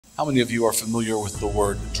How many of you are familiar with the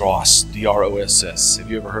word dross, D-R-O-S-S?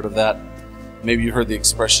 Have you ever heard of that? Maybe you heard the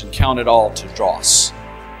expression, count it all to dross.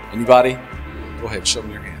 Anybody? Go ahead, show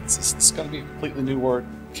me your hands. This is going to be a completely new word.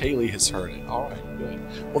 Kaylee has heard it. All right,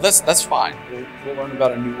 good. Well, that's fine. We'll learn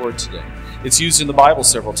about a new word today. It's used in the Bible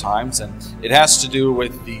several times, and it has to do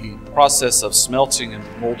with the process of smelting and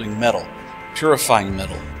molding metal, purifying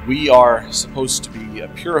metal. We are supposed to be a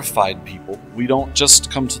purified people. We don't just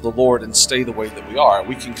come to the Lord and stay the way that we are.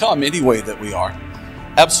 We can come any way that we are.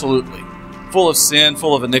 Absolutely. Full of sin,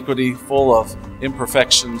 full of iniquity, full of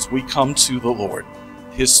imperfections, we come to the Lord.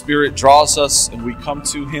 His Spirit draws us and we come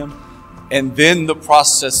to Him, and then the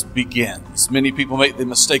process begins. Many people make the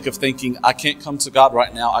mistake of thinking, I can't come to God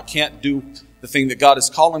right now. I can't do the thing that God is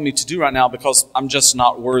calling me to do right now because I'm just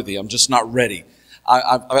not worthy. I'm just not ready.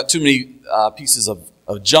 I've got too many pieces of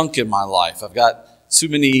junk in my life. I've got too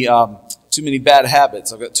many bad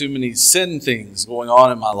habits. I've got too many sin things going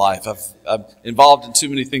on in my life. I'm involved in too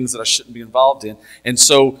many things that I shouldn't be involved in. And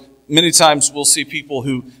so many times we'll see people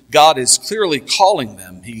who God is clearly calling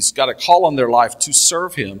them. He's got a call on their life to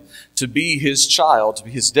serve Him, to be His child, to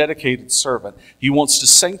be His dedicated servant. He wants to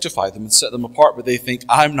sanctify them and set them apart, but they think,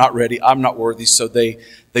 I'm not ready, I'm not worthy, so they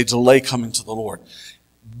delay coming to the Lord.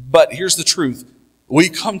 But here's the truth. We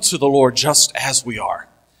come to the Lord just as we are.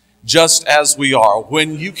 Just as we are.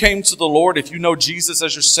 When you came to the Lord, if you know Jesus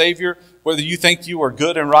as your Savior, whether you think you are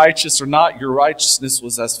good and righteous or not, your righteousness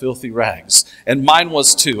was as filthy rags. And mine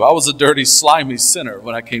was too. I was a dirty, slimy sinner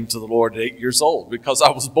when I came to the Lord at 8 years old because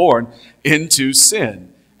I was born into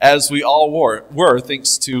sin, as we all were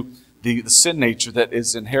thanks to the sin nature that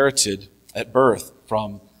is inherited at birth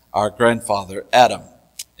from our grandfather, Adam.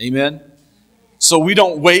 Amen? So we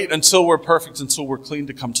don't wait until we're perfect, until we're clean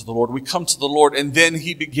to come to the Lord. We come to the Lord, and then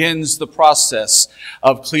He begins the process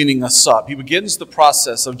of cleaning us up. He begins the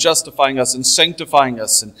process of justifying us and sanctifying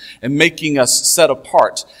us and making us set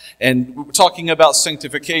apart. And we're talking about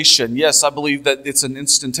sanctification. Yes, I believe that it's an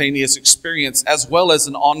instantaneous experience as well as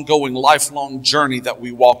an ongoing lifelong journey that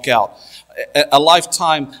we walk out. A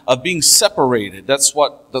lifetime of being separated. That's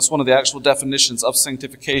one of the actual definitions of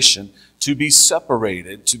sanctification. To be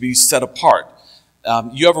separated, to be set apart.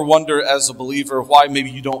 You ever wonder as a believer why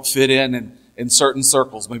maybe you don't fit in certain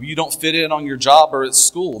circles? Maybe you don't fit in on your job or at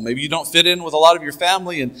school. Maybe you don't fit in with a lot of your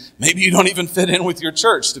family, and maybe you don't even fit in with your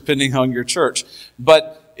church, depending on your church.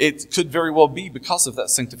 But it could very well be because of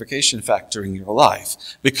that sanctification factor in your life.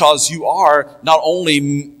 Because you are not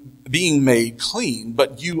only being made clean,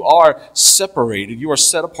 but you are separated. You are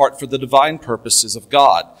set apart for the divine purposes of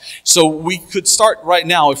God. So we could start right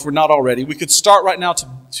now, if we're not already, we could start right now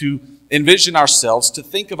to envision ourselves, to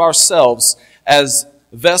think of ourselves as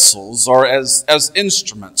vessels or as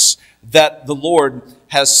instruments that the Lord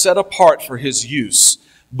has set apart for His use.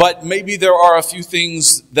 But maybe there are a few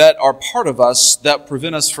things that are part of us that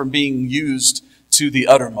prevent us from being used to the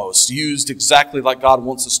uttermost, used exactly like God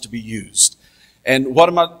wants us to be used. And what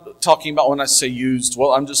am I talking about when I say used?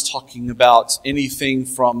 Well, I'm just talking about anything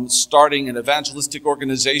from starting an evangelistic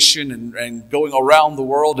organization and going around the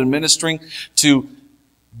world and ministering to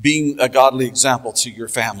being a godly example to your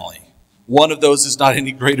family. One of those is not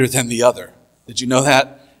any greater than the other. Did you know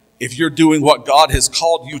that? If you're doing what God has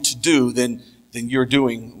called you to do, then you're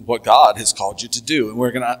doing what God has called you to do. And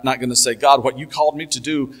we're not going to say, God, what you called me to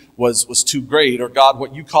do was too great, or God,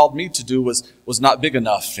 what you called me to do was not big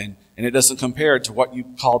enough, and it doesn't compare to what you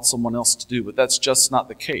called someone else to do. But that's just not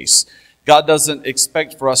the case. God doesn't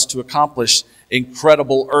expect for us to accomplish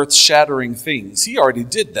incredible earth-shattering things. He already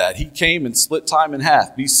did that. He came and split time in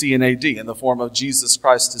half, BC and AD, in the form of Jesus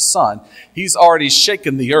Christ, His Son. He's already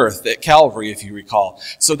shaken the earth at Calvary, if you recall.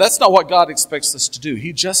 So that's not what God expects us to do.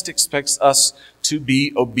 He just expects us to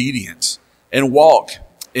be obedient and walk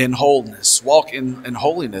in wholeness, walk in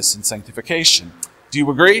holiness and sanctification. Do you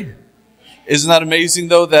agree? Isn't that amazing,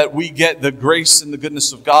 though, that we get the grace and the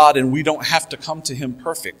goodness of God and we don't have to come to Him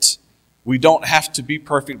perfect? We don't have to be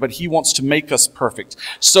perfect, but He wants to make us perfect.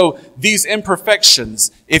 So these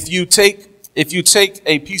imperfections, if you take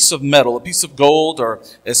a piece of metal, a piece of gold, or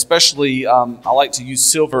especially I like to use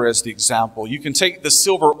silver as the example. You can take the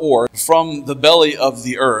silver ore from the belly of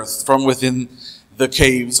the earth, from within the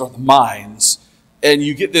caves or the mines, and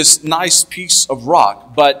you get this nice piece of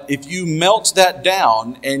rock. But if you melt that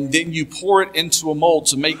down and then you pour it into a mold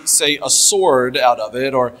to make, say, a sword out of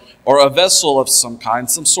it, or a vessel of some kind,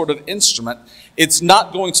 some sort of instrument, it's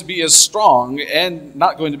not going to be as strong and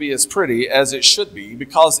not going to be as pretty as it should be,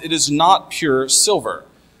 because it is not pure silver.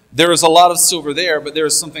 There is a lot of silver there, but there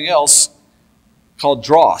is something else called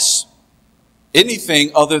dross.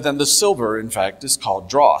 Anything other than the silver, in fact, is called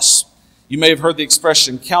dross. You may have heard the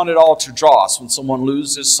expression, count it all to dross. When someone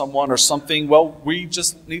loses someone or something, well, we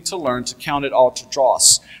just need to learn to count it all to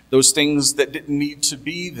dross. Those things that didn't need to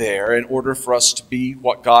be there in order for us to be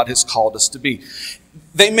what God has called us to be.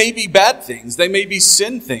 They may be bad things. They may be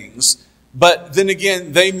sin things. But then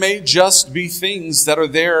again, they may just be things that are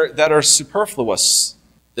there that are superfluous,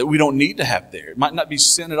 that we don't need to have there. It might not be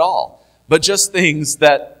sin at all, but just things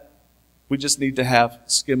that we just need to have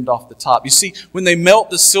skimmed off the top. You see, when they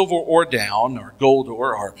melt the silver ore down, or gold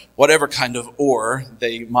ore, or whatever kind of ore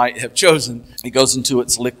they might have chosen, it goes into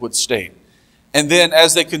its liquid state. And then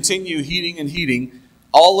as they continue heating and heating,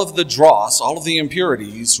 all of the dross, all of the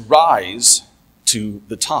impurities rise to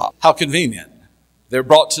the top. How convenient. They're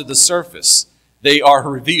brought to the surface. They are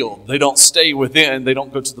revealed. They don't stay within. They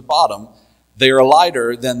don't go to the bottom. They are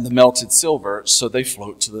lighter than the melted silver, so they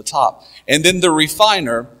float to the top. And then the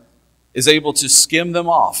refiner is able to skim them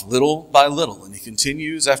off little by little. And he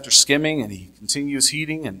continues after skimming, and he continues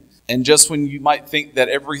heating. And just when you might think that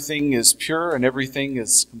everything is pure and everything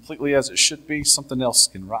is completely as it should be, something else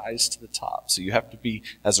can rise to the top. So you have to be,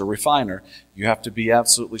 as a refiner, you have to be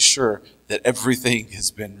absolutely sure that everything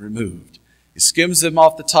has been removed. He skims them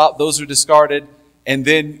off the top. Those are discarded. And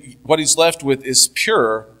then what he's left with is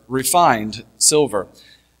pure, refined silver.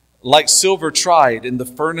 Like silver tried in the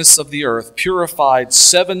furnace of the earth, purified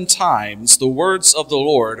 7 times, the words of the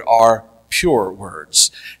Lord are pure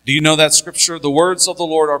words. Do you know that scripture? The words of the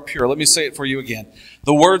Lord are pure. Let me say it for you again.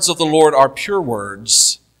 The words of the Lord are pure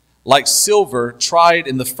words, like silver tried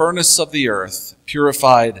in the furnace of the earth,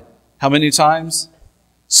 purified how many times?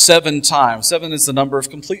 7 times. 7 is the number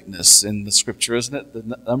of completeness in the scripture, isn't it?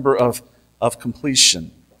 The number of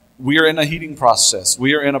completion. We are in a heating process.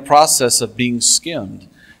 We are in a process of being skimmed.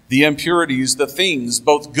 The impurities, the things,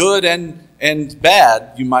 both good and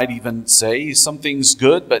bad, you might even say. Some things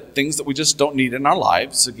good, but things that we just don't need in our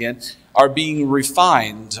lives, again, are being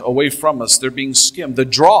refined away from us. They're being skimmed. The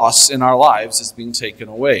dross in our lives is being taken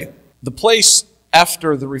away. The place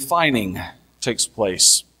after the refining takes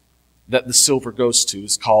place that the silver goes to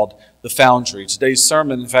is called the Foundry. Today's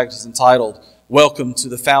sermon, in fact, is entitled, Welcome to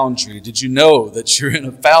the Foundry. Did you know that you're in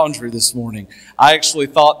a foundry this morning? I actually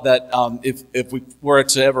thought that if we were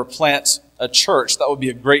to ever plant a church, that would be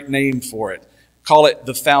a great name for it. Call it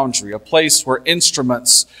the Foundry, a place where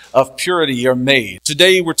instruments of purity are made.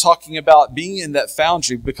 Today we're talking about being in that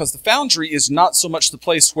foundry, because the foundry is not so much the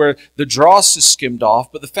place where the dross is skimmed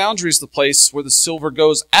off, but the foundry is the place where the silver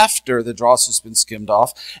goes after the dross has been skimmed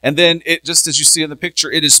off. And then it, just as you see in the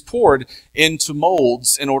picture, it is poured into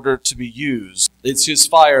molds in order to be used. It's His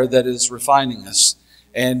fire that is refining us.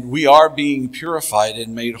 And we are being purified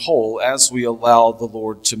and made whole as we allow the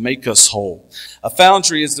Lord to make us whole. A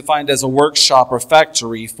foundry is defined as a workshop or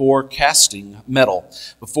factory for casting metal.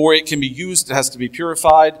 Before it can be used, it has to be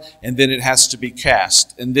purified, and then it has to be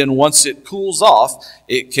cast. And then once it cools off,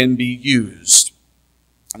 it can be used.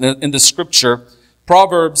 In the scripture,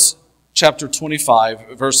 Proverbs chapter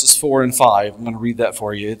 25, verses 4 and 5, I'm going to read that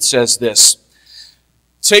for you. It says this,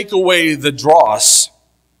 "Take away the dross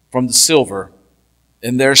from the silver,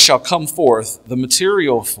 and there shall come forth the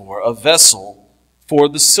material for a vessel for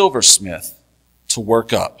the silversmith to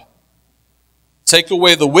work up. Take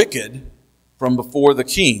away the wicked from before the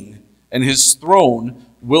king, and his throne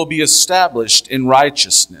will be established in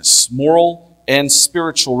righteousness, moral and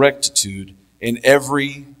spiritual rectitude in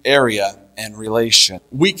every area and relation."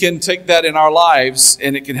 We can take that in our lives,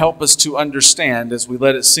 and it can help us to understand as we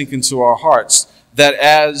let it sink into our hearts that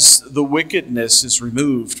as the wickedness is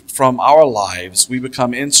removed from our lives, we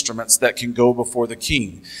become instruments that can go before the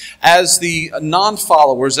King. As the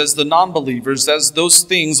non-followers, as the non-believers, as those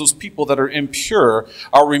things, those people that are impure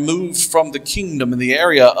are removed from the kingdom, in the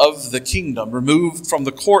area of the kingdom, removed from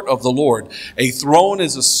the court of the Lord, a throne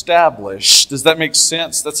is established. Does that make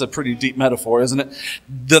sense? That's a pretty deep metaphor, isn't it?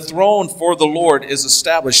 The throne for the Lord is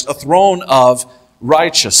established, a throne of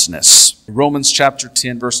righteousness. Romans chapter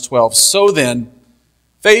 10, verse 12. "So then,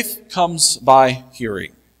 faith comes by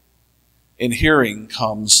hearing, and hearing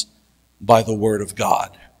comes by the word of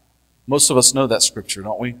God." Most of us know that scripture,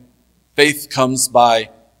 don't we? Faith comes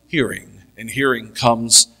by hearing, and hearing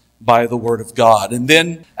comes by the word of God. And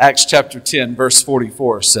then Acts chapter 10, verse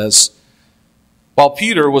 44 says, "While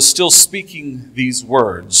Peter was still speaking these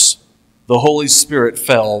words, the Holy Spirit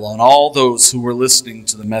fell on all those who were listening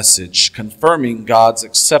to the message, confirming God's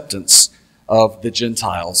acceptance of the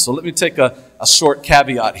Gentiles." So let me take a short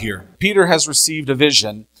caveat here. Peter has received a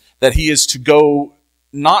vision that he is to go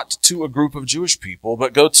not to a group of Jewish people,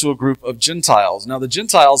 but go to a group of Gentiles. Now the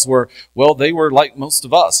Gentiles were, well, they were like most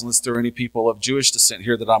of us, unless there are any people of Jewish descent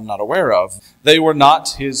here that I'm not aware of. They were not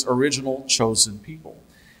his original chosen people.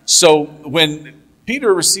 So when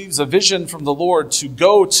Peter receives a vision from the Lord to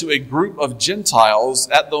go to a group of Gentiles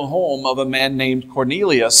at the home of a man named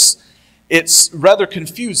Cornelius, it's rather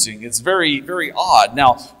confusing. It's very, very odd.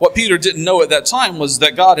 Now, what Peter didn't know at that time was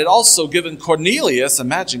that God had also given Cornelius,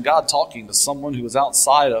 imagine God talking to someone who was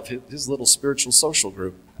outside of his little spiritual social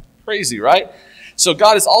group. Crazy, right? So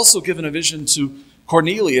God has also given a vision to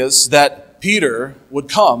Cornelius that Peter would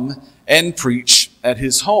come and preach at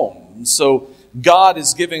his home. So God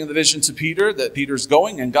is giving the vision to Peter that Peter's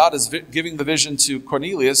going, and God is giving the vision to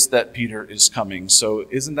Cornelius that Peter is coming. So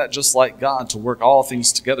isn't that just like God, to work all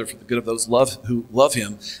things together for the good of those who love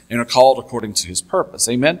him and are called according to his purpose?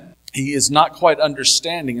 Amen? He is not quite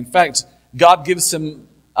understanding. In fact, God gives him,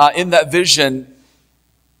 in that vision,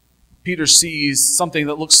 Peter sees something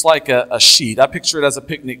that looks like a sheet. I picture it as a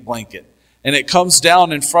picnic blanket. And it comes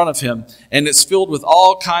down in front of him, and it's filled with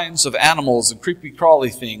all kinds of animals and creepy crawly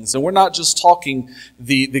things. And we're not just talking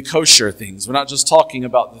the kosher things. We're not just talking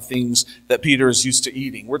about the things that Peter is used to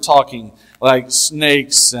eating. We're talking like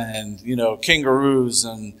snakes and, kangaroos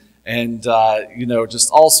and just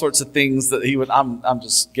all sorts of things that he would, I'm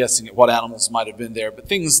just guessing at what animals might have been there, but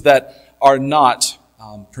things that are not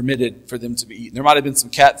permitted for them to be eaten. There might have been some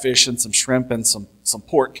catfish and some shrimp and some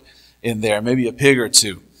pork in there, maybe a pig or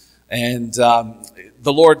two. And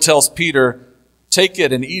the Lord tells Peter, take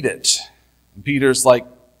it and eat it. And Peter's like,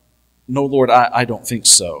 no, Lord, I don't think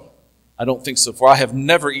so. I don't think so. For I have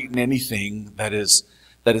never eaten anything that is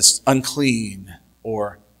unclean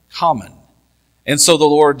or common. And so the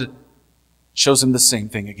Lord shows him the same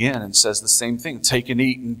thing again and says the same thing. Take and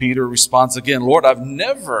eat. And Peter responds again, Lord,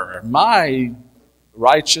 my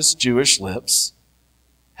righteous Jewish lips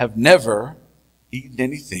have never eaten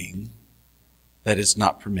anything that is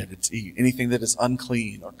not permitted to eat, anything that is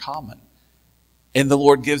unclean or common. And the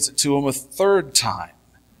Lord gives it to him a third time.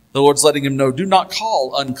 The Lord's letting him know, do not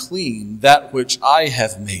call unclean that which I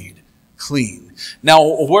have made clean. Now,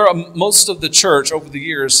 where most of the church over the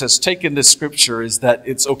years has taken this scripture is that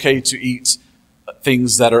it's okay to eat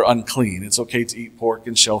things that are unclean. It's okay to eat pork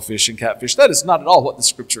and shellfish and catfish. That is not at all what the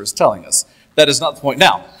scripture is telling us. That is not the point.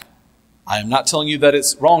 Now, I am not telling you that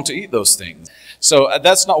it's wrong to eat those things. So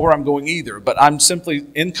that's not where I'm going either. But I'm simply,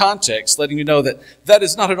 in context, letting you know that that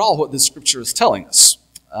is not at all what this scripture is telling us.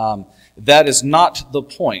 That is not the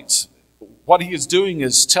point. What he is doing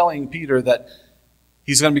is telling Peter that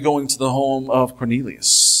he's going to be going to the home of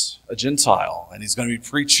Cornelius, a Gentile, and he's going to be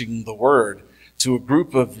preaching the word to a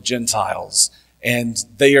group of Gentiles. And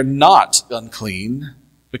they are not unclean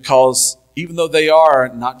because even though they are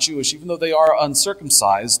not Jewish, even though they are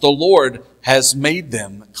uncircumcised, the Lord has made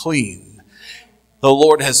them clean. The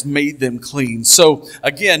Lord has made them clean. So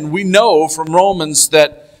again, we know from Romans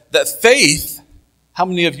that faith, how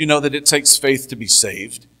many of you know that it takes faith to be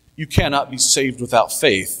saved? You cannot be saved without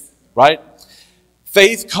faith, right?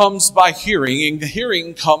 Faith comes by hearing, and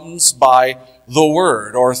hearing comes by the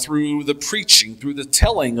word, or through the preaching, through the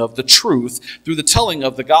telling of the truth, through the telling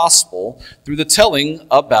of the gospel, through the telling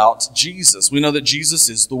about Jesus. We know that Jesus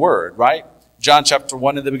is the word, right? John chapter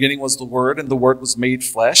 1, in the beginning was the Word, and the Word was made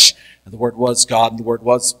flesh, and the Word was God, and the Word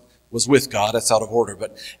was with God. That's out of order.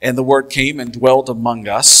 And the Word came and dwelt among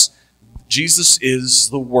us. Jesus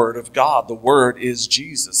is the Word of God. The Word is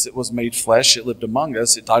Jesus. It was made flesh. It lived among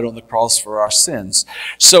us. It died on the cross for our sins.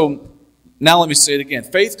 So now let me say it again.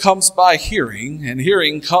 Faith comes by hearing, and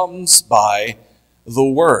hearing comes by the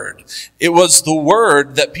word. It was the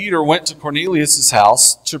word that Peter went to Cornelius'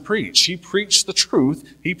 house to preach. He preached the truth.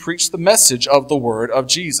 He preached the message of the word of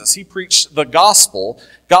Jesus. He preached the gospel.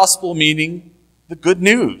 Gospel meaning the good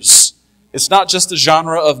news. It's not just a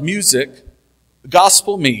genre of music. The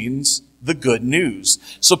gospel means the good news.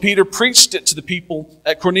 So Peter preached it to the people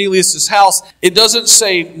at Cornelius' house. It doesn't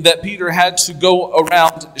say that Peter had to go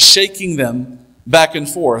around shaking them back and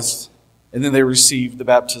forth and then they received the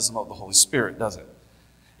baptism of the Holy Spirit, does it?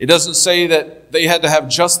 It doesn't say that they had to have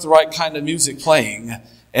just the right kind of music playing,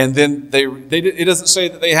 and then it doesn't say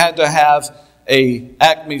that they had to have a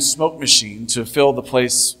Acme smoke machine to fill the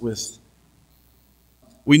place with.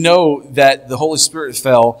 We know that the Holy Spirit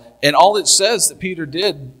fell, and all it says that Peter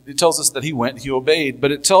did, it tells us that he went, he obeyed,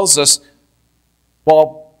 but it tells us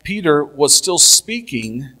while Peter was still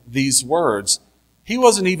speaking these words, he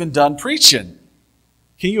wasn't even done preaching.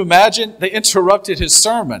 Can you imagine? They interrupted his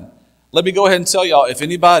sermon. Let me go ahead and tell y'all, if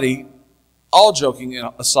anybody, all joking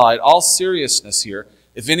aside, all seriousness here,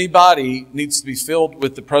 if anybody needs to be filled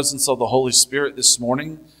with the presence of the Holy Spirit this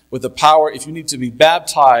morning, with the power, if you need to be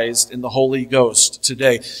baptized in the Holy Ghost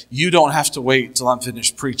today, you don't have to wait till I'm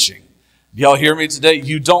finished preaching. Y'all hear me today?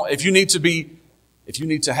 You don't, if you need to if you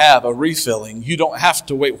need to have a refilling, you don't have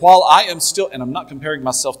to wait. While I am still, and I'm not comparing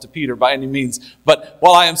myself to Peter by any means, but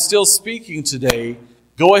while I am still speaking today,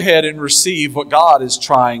 go ahead and receive what God is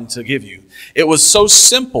trying to give you. It was so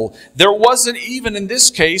simple. There wasn't even in this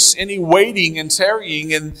case any waiting and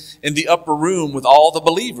tarrying in the upper room with all the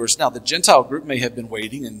believers. Now, the Gentile group may have been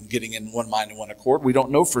waiting and getting in one mind and one accord. We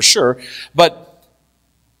don't know for sure. But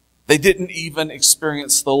they didn't even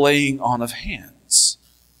experience the laying on of hands.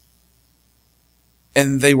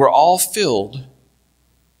 And they were all filled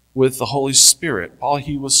with the Holy Spirit while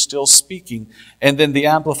he was still speaking. And then the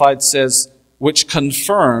Amplified says, which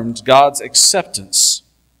confirmed God's acceptance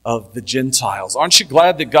of the Gentiles. Aren't you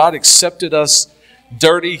glad that God accepted us,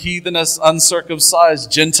 dirty, heathenous, uncircumcised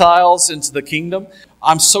Gentiles, into the kingdom?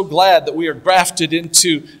 I'm so glad that we are grafted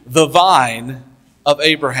into the vine of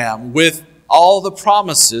Abraham with all the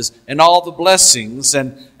promises and all the blessings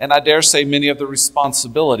and I dare say many of the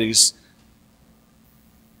responsibilities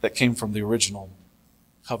that came from the original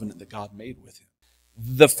covenant that God made with him.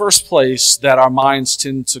 The first place that our minds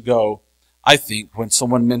tend to go, I think, when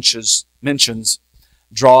someone mentions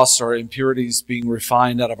dross or impurities being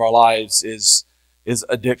refined out of our lives is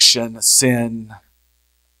addiction, sin,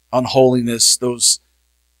 unholiness, those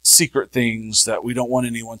secret things that we don't want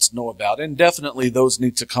anyone to know about. And definitely those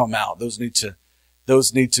need to come out. Those need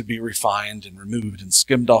to be refined and removed and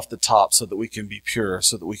skimmed off the top so that we can be pure,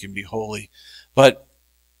 so that we can be holy. But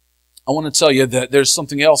I want to tell you that there's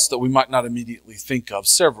something else that we might not immediately think of,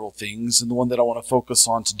 several things, and the one that I want to focus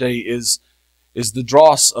on today is the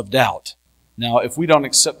dross of doubt. Now, if we don't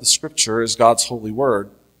accept the Scripture as God's holy word,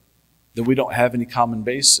 then we don't have any common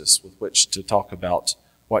basis with which to talk about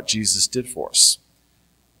what Jesus did for us.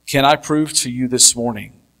 Can I prove to you this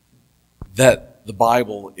morning that the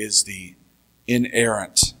Bible is the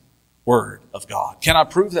inerrant word of God? Can I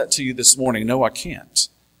prove that to you this morning? No, I can't.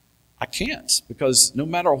 I can't, because no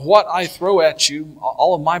matter what I throw at you,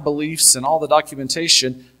 all of my beliefs and all the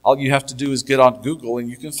documentation, all you have to do is get on Google and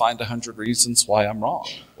you can find 100 reasons why I'm wrong,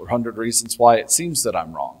 or 100 reasons why it seems that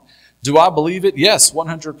I'm wrong. Do I believe it? Yes,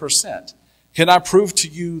 100%. Can I prove to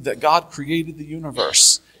you that God created the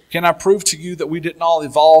universe? Can I prove to you that we didn't all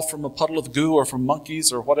evolve from a puddle of goo or from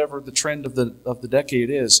monkeys or whatever the trend of the decade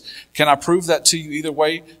is? Can I prove that to you either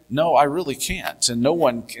way? No, I really can't. And no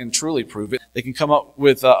one can truly prove it. They can come up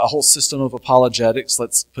with a whole system of apologetics,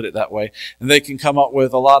 let's put it that way. And they can come up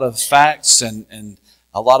with a lot of facts and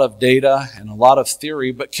a lot of data and a lot of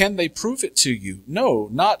theory. But can they prove it to you? No,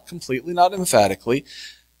 not completely, not emphatically.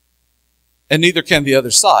 And neither can the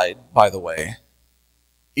other side, by the way.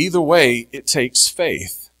 Either way, it takes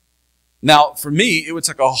faith. Now, for me, it would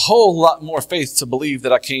take a whole lot more faith to believe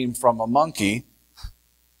that I came from a monkey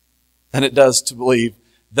than it does to believe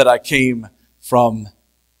that I came from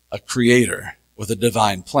a creator with a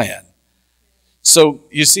divine plan. So,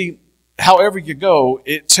 you see, however you go,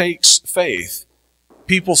 it takes faith.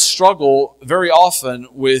 People struggle very often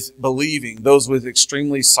with believing. Those with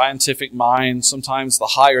extremely scientific minds, sometimes the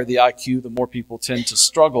higher the IQ, the more people tend to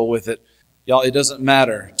struggle with it. Y'all, it doesn't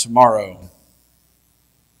matter tomorrow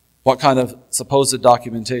what kind of supposed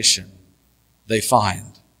documentation they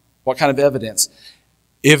find, what kind of evidence.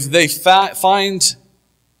 If they find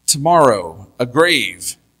tomorrow a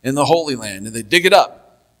grave in the Holy Land and they dig it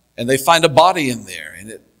up and they find a body in there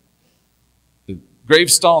and the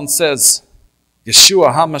gravestone says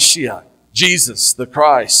Yeshua HaMashiach, Jesus the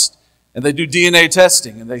Christ, and they do DNA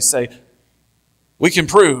testing and they say, we can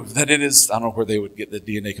prove that it is, I don't know where they would get the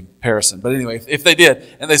DNA comparison, but anyway, if they did,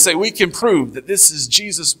 and they say, we can prove that this is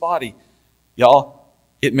Jesus' body, y'all,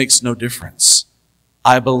 it makes no difference.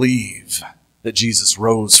 I believe that Jesus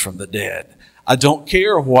rose from the dead. I don't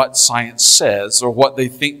care what science says or what they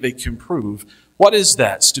think they can prove. What is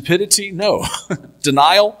that? Stupidity? No.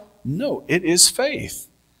 Denial? No. It is faith.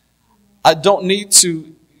 I don't need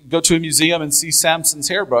to go to a museum and see Samson's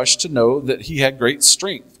hairbrush to know that he had great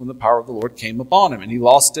strength when the power of the Lord came upon him. And he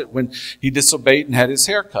lost it when he disobeyed and had his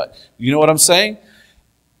hair cut. You know what I'm saying?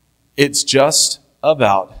 It's just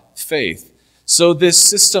about faith. So this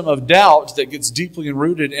system of doubt that gets deeply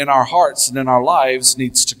enrooted in our hearts and in our lives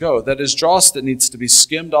needs to go. That is dross that needs to be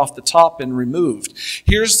skimmed off the top and removed.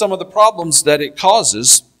 Here's some of the problems that it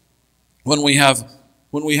causes when we have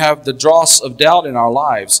the dross of doubt in our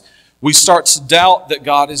lives. We start to doubt that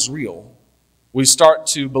God is real. We start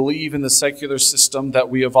to believe in the secular system that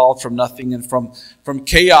we evolved from nothing, and from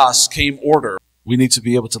chaos came order. We need to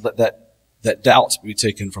be able to let that doubt be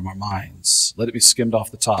taken from our minds. Let it be skimmed off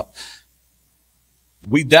the top.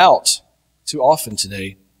 We doubt too often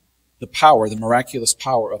today the power, the miraculous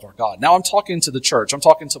power of our God. Now I'm talking to the church. I'm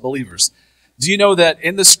talking to believers. Do you know that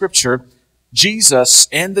in the Scripture, Jesus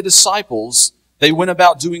and the disciples, They went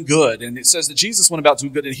about doing good. And it says that Jesus went about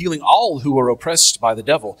doing good and healing all who were oppressed by the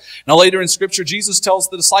devil. Now later in Scripture, Jesus tells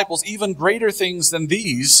the disciples, even greater things than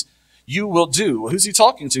these you will do. Who's he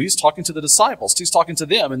talking to? He's talking to the disciples. He's talking to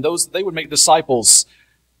them, and those they would make disciples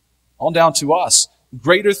on down to us.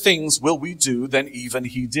 Greater things will we do than even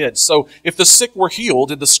he did. So if the sick were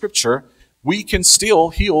healed in the Scripture, we can still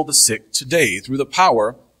heal the sick today through the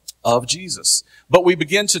power of Jesus. But we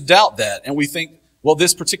begin to doubt that, and we think, well,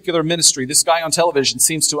 this particular ministry, this guy on television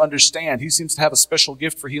seems to understand. He seems to have a special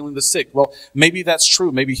gift for healing the sick. Well, maybe that's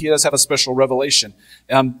true. Maybe he does have a special revelation.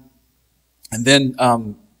 And then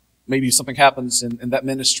maybe something happens in that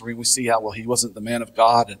ministry, and we see how, well, he wasn't the man of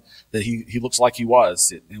God, and that he looks like he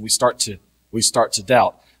was. And we start to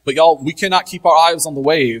doubt. But y'all, we cannot keep our eyes on the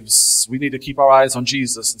waves. We need to keep our eyes on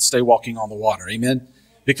Jesus and stay walking on the water. Amen?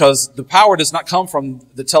 Because the power does not come from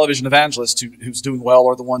the television evangelist who's doing well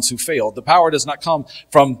or the ones who failed. The power does not come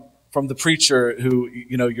from the preacher who,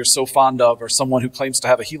 you're so fond of, or someone who claims to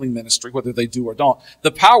have a healing ministry, whether they do or don't.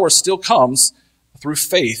 The power still comes through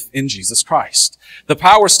faith in Jesus Christ. The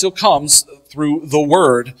power still comes through the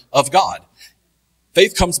Word of God.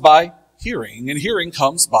 Faith comes by hearing, and hearing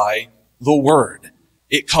comes by the Word.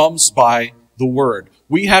 It comes by the Word.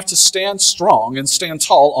 We have to stand strong and stand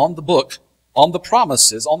tall on the book, on the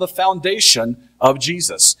promises, on the foundation of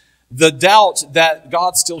Jesus. The doubt that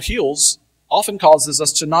God still heals often causes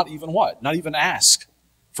us to not even what? Not even ask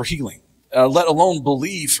for healing, let alone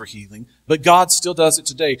believe for healing. But God still does it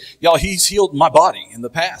today. Y'all, He's healed my body in the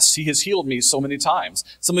past. He has healed me so many times.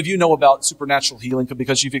 Some of you know about supernatural healing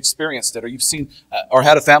because you've experienced it, or you've seen or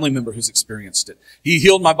had a family member who's experienced it. He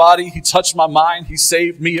healed my body. He touched my mind. He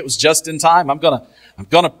saved me. It was just in time. I'm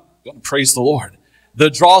gonna praise the Lord. The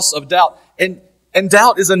dross of doubt. And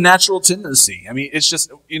doubt is a natural tendency. I mean, it's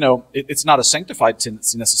just, it's not a sanctified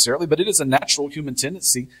tendency necessarily, but it is a natural human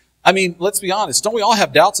tendency. I mean, let's be honest. Don't we all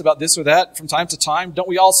have doubts about this or that from time to time? Don't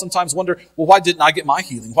we all sometimes wonder, well, why didn't I get my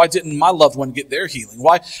healing? Why didn't my loved one get their healing?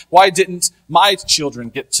 Why didn't my children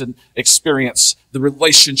get to experience the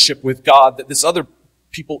relationship with God that these other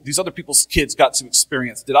people's kids got to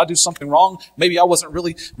experience? Did I do something wrong? Maybe I wasn't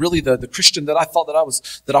really the Christian that I thought that I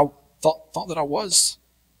was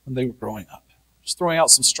when they were growing up. Just throwing out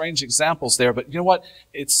some strange examples there, but you know what?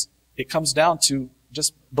 It comes down to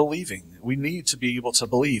just believing. We need to be able to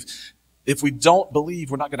believe. If we don't believe,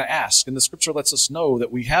 we're not going to ask. And the Scripture lets us know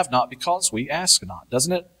that we have not because we ask not,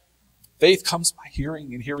 doesn't it? Faith comes by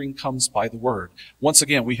hearing, and hearing comes by the Word. Once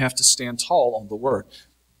again, we have to stand tall on the Word.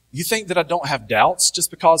 You think that I don't have doubts just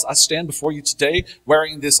because I stand before you today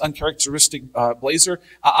wearing this uncharacteristic blazer?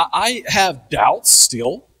 I have doubts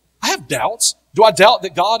still. I have doubts. Do I doubt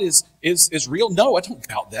that God is real? No, I don't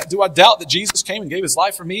doubt that. Do I doubt that Jesus came and gave His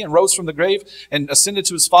life for me and rose from the grave and ascended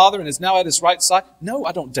to His Father and is now at His right side? No,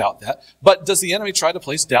 I don't doubt that. But does the enemy try to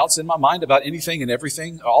place doubts in my mind about anything and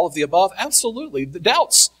everything, all of the above? Absolutely. The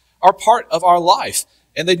doubts are part of our life,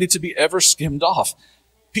 and they need to be ever skimmed off.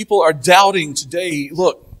 People are doubting today.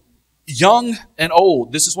 Look, young and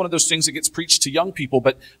old, this is one of those things that gets preached to young people,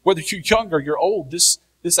 but whether you're young or you're old, this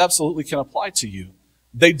absolutely can apply to you.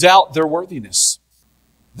 They doubt their worthiness.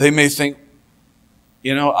 They may think,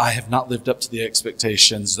 I have not lived up to the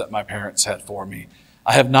expectations that my parents had for me.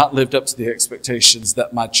 I have not lived up to the expectations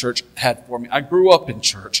that my church had for me. I grew up in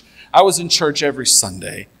church. I was in church every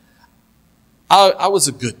Sunday. I was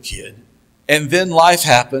a good kid. And then life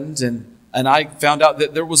happened, and I found out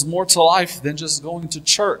that there was more to life than just going to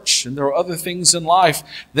church. And there were other things in life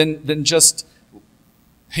than just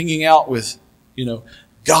hanging out with,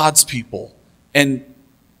 God's people. And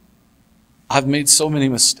I've made so many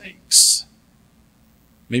mistakes.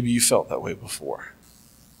 Maybe you felt that way before.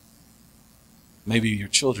 Maybe your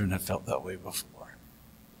children have felt that way before.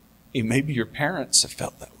 Hey, maybe your parents have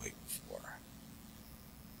felt that way before.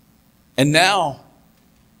 And now,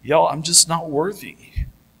 y'all, I'm just not worthy.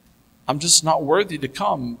 I'm just not worthy to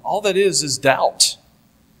come. All that is doubt.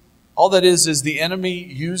 All that is the enemy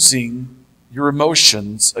using your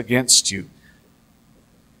emotions against you.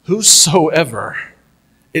 Whosoever.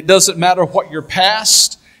 It doesn't matter what your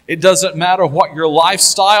past. It doesn't matter what your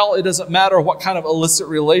lifestyle. It doesn't matter what kind of illicit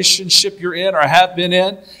relationship you're in or have been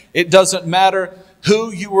in. It doesn't matter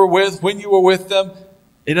who you were with, when you were with them.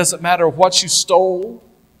 It doesn't matter what you stole.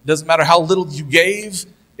 It doesn't matter how little you gave.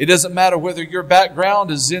 It doesn't matter whether your background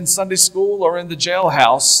is in Sunday school or in the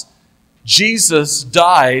jailhouse. Jesus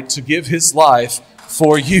died to give His life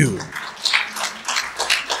for you.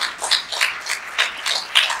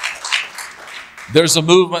 There's a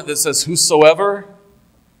movement that says whosoever,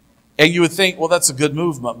 and you would think, well, that's a good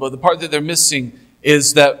movement. But the part that they're missing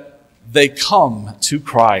is that they come to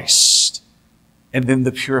Christ. And then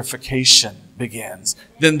the purification begins.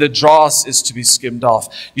 Then the dross is to be skimmed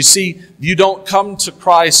off. You see, you don't come to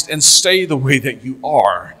Christ and stay the way that you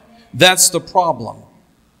are. That's the problem.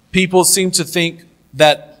 People seem to think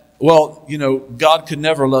that, well, God could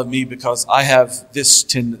never love me because I have this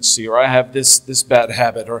tendency, or I have this bad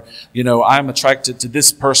habit, or, I'm attracted to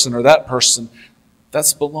this person or that person.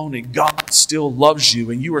 That's baloney. God still loves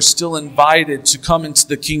you, and you are still invited to come into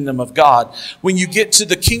the kingdom of God. When you get to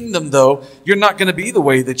the kingdom, though, you're not going to be the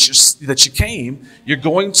way that you came. You're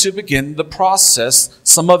going to begin the process,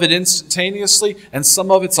 some of it instantaneously, and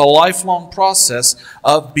some of it's a lifelong process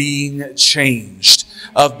of being changed,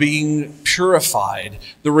 of being purified.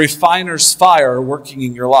 The refiner's fire working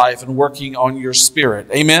in your life and working on your spirit.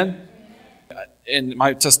 Amen? And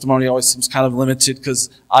my testimony always seems kind of limited because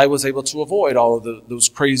I was able to avoid all of those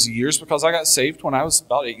crazy years because I got saved when I was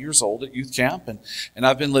about 8 years old at youth camp, and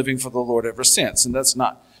I've been living for the Lord ever since. And that's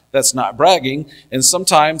not bragging. And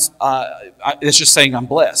sometimes it's just saying I'm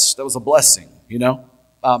blessed. That was a blessing,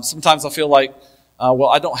 Sometimes I feel like,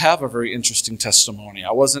 I don't have a very interesting testimony.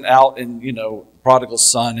 I wasn't out in, prodigal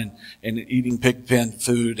son and eating pig pen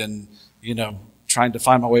food and, trying to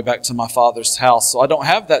find my way back to my Father's house. So I don't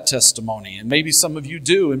have that testimony. And maybe some of you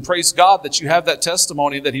do. And praise God that you have that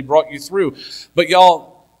testimony that He brought you through. But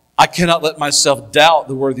y'all, I cannot let myself doubt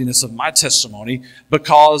the worthiness of my testimony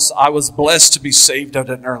because I was blessed to be saved at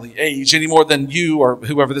an early age, any more than you or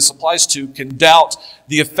whoever this applies to can doubt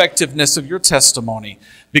the effectiveness of your testimony.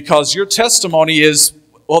 Because your testimony is,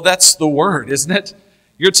 that's the Word, isn't it?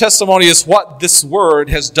 Your testimony is what this Word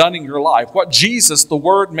has done in your life. What Jesus, the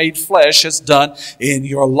Word made flesh, has done in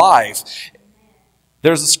your life.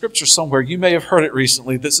 There's a scripture somewhere, you may have heard it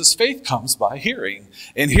recently, that says faith comes by hearing.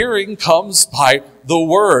 And hearing comes by the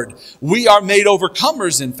Word. We are made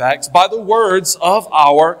overcomers, in fact, by the words of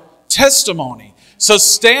our testimony. So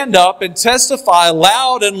stand up and testify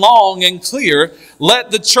loud and long and clear.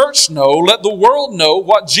 Let the church know, let the world know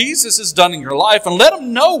what Jesus has done in your life, and let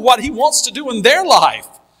them know what He wants to do in their life.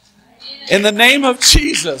 In the name of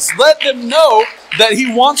Jesus, let them know that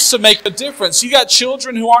He wants to make a difference. You got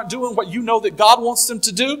children who aren't doing what you know that God wants them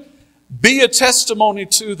to do? Be a testimony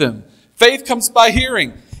to them. Faith comes by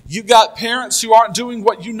hearing. You got parents who aren't doing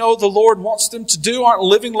what you know the Lord wants them to do, aren't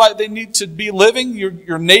living like they need to be living.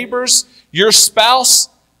 Your neighbors, your spouse,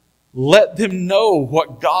 let them know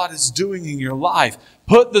what God is doing in your life.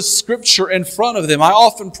 Put the scripture in front of them. I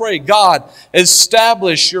often pray, God,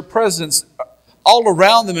 establish your presence all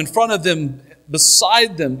around them, in front of them,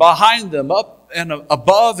 beside them, behind them, up and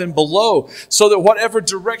above and below, so that whatever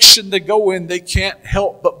direction they go in, they can't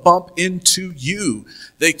help but bump into you.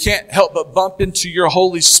 They can't help but bump into your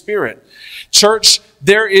Holy Spirit. Church,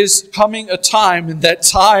 there is coming a time, and that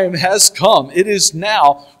time has come. It is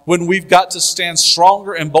now when we've got to stand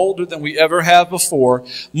stronger and bolder than we ever have before,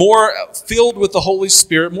 more filled with the Holy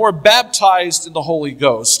Spirit, more baptized in the Holy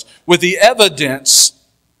Ghost, with the evidence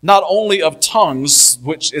not only of tongues,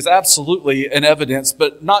 which is absolutely an evidence,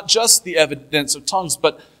 but not just the evidence of tongues,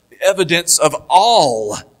 but the evidence of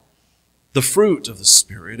all the fruit of the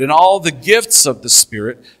Spirit and all the gifts of the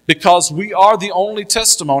Spirit, because we are the only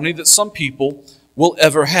testimony that some people will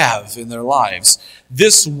ever have in their lives.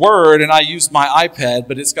 This word, and I use my iPad,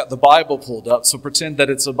 but it's got the Bible pulled up, so pretend that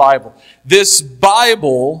it's a Bible. This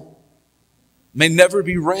Bible may never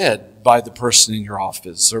be read by the person in your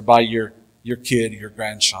office or by your kid, your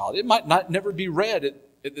grandchild. It might never be read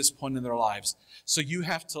at this point in their lives. So you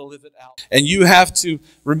have to live it out. And you have to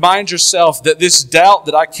remind yourself that this doubt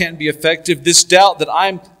that I can't be effective, this doubt that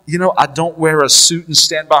I don't wear a suit and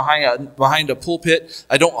stand behind a pulpit.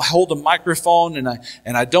 I don't hold a microphone, and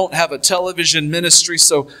I don't have a television ministry.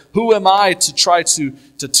 So who am I to try to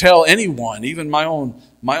tell anyone, even my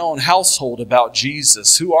own household, about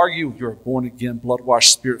Jesus? Who are you? You're a born-again,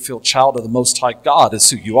 blood-washed, spirit-filled child of the Most High God is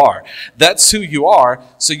who you are. That's who you are,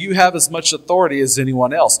 so you have as much authority as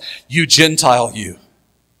anyone else. You Gentile, you.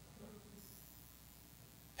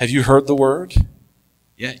 Have you heard the word?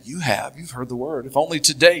 Yeah, you have. You've heard the word. If only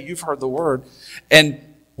today you've heard the word. And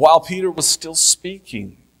while Peter was still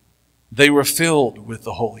speaking, they were filled with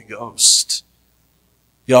the Holy Ghost.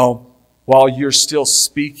 Y'all, while you're still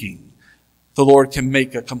speaking, the Lord can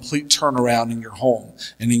make a complete turnaround in your home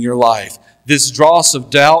and in your life. This dross of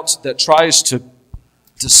doubt that tries to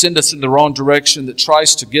send us in the wrong direction, that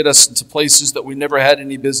tries to get us into places that we never had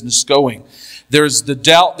any business going. There's the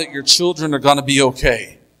doubt that your children are going to be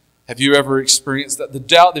okay. Have you ever experienced that? The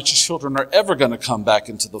doubt that your children are ever going to come back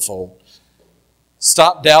into the fold.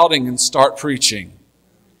 Stop doubting and start preaching.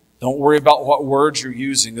 Don't worry about what words you're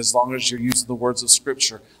using as long as you're using the words of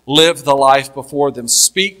Scripture. Live the life before them.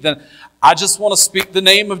 Speak them. I just want to speak the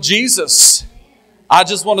name of Jesus. I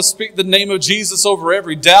just want to speak the name of Jesus over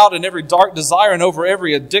every doubt and every dark desire and over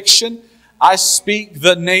every addiction. I speak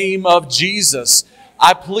the name of Jesus.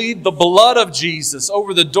 I plead the blood of Jesus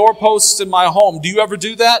over the doorposts in my home. Do you ever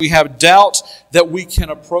do that? We have doubt that we can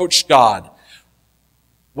approach God.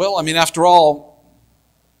 Well, I mean, after all,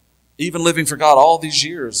 even living for God all these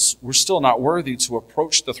years, we're still not worthy to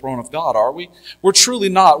approach the throne of God, are we? We're truly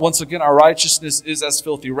not. Once again, our righteousness is as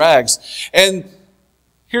filthy rags. And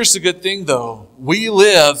here's the good thing, though. We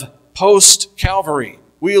live post-Calvary.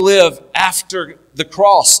 We live after the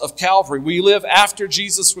cross of Calvary. We live after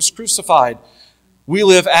Jesus was crucified. We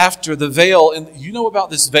live after the veil. And you know about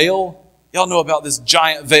this veil? Y'all know about this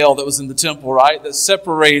giant veil that was in the temple, right? That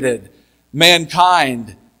separated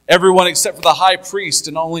mankind, everyone except for the high priest,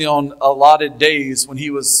 and only on allotted days when he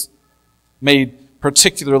was made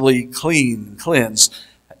particularly cleansed.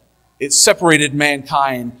 It separated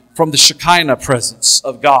mankind from the Shekinah presence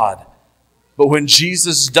of God. But when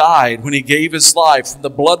Jesus died, when he gave his life, when the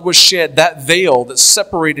blood was shed, that veil that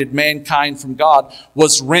separated mankind from God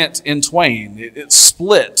was rent in twain. It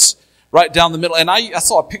split right down the middle. And I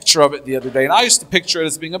saw a picture of it the other day, and I used to picture it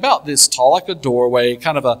as being about this tall, like a doorway,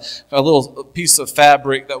 kind of a little piece of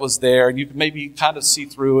fabric that was there, and you could maybe kind of see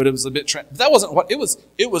through it. It was a bit, that wasn't what, it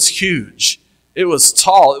was huge. It was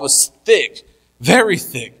tall. It was thick, very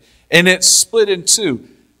thick. And it split in two.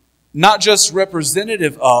 Not just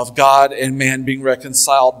representative of God and man being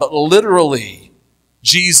reconciled, but literally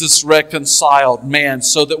Jesus reconciled man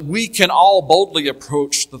so that we can all boldly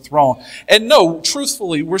approach the throne. And no,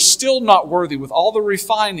 truthfully, we're still not worthy. With all the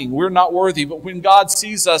refining, we're not worthy. But when God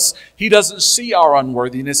sees us, he doesn't see our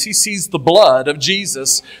unworthiness. He sees the blood of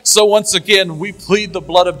Jesus. So once again, we plead the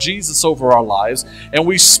blood of Jesus over our lives, and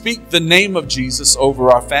we speak the name of Jesus over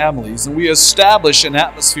our families, and we establish an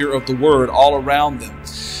atmosphere of the word all around them.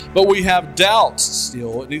 But we have doubt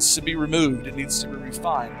still. It needs to be removed. It needs to be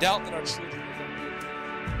refined. Doubt that our children